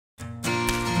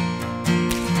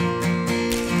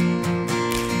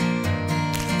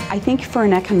I think for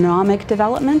an economic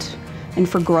development and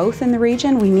for growth in the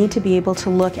region, we need to be able to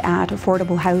look at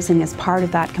affordable housing as part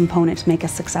of that component to make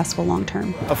us successful long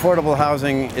term. Affordable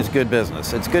housing is good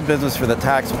business. It's good business for the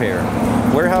taxpayer.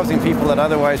 We're housing people that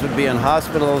otherwise would be in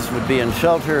hospitals, would be in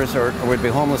shelters, or would be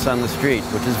homeless on the street,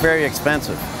 which is very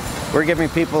expensive. We're giving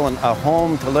people a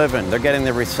home to live in. They're getting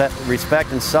the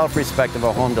respect and self-respect of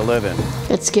a home to live in.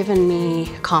 It's given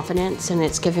me confidence, and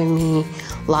it's given me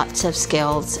lots of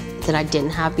skills that I didn't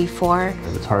have before.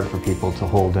 It's hard for people to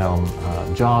hold down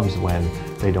jobs when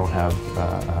they don't have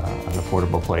an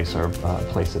affordable place or a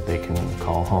place that they can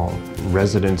call home.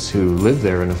 Residents who live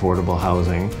there in affordable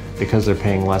housing, because they're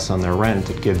paying less on their rent,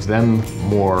 it gives them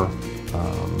more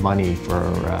money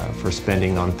for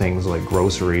spending on things like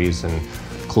groceries and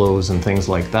clothes and things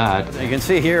like that. You can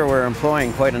see here we're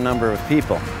employing quite a number of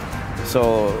people.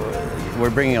 So we're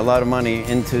bringing a lot of money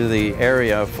into the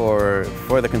area for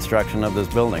the construction of this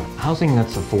building. Housing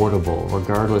that's affordable,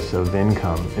 regardless of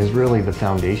income, is really the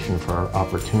foundation for our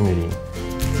opportunity.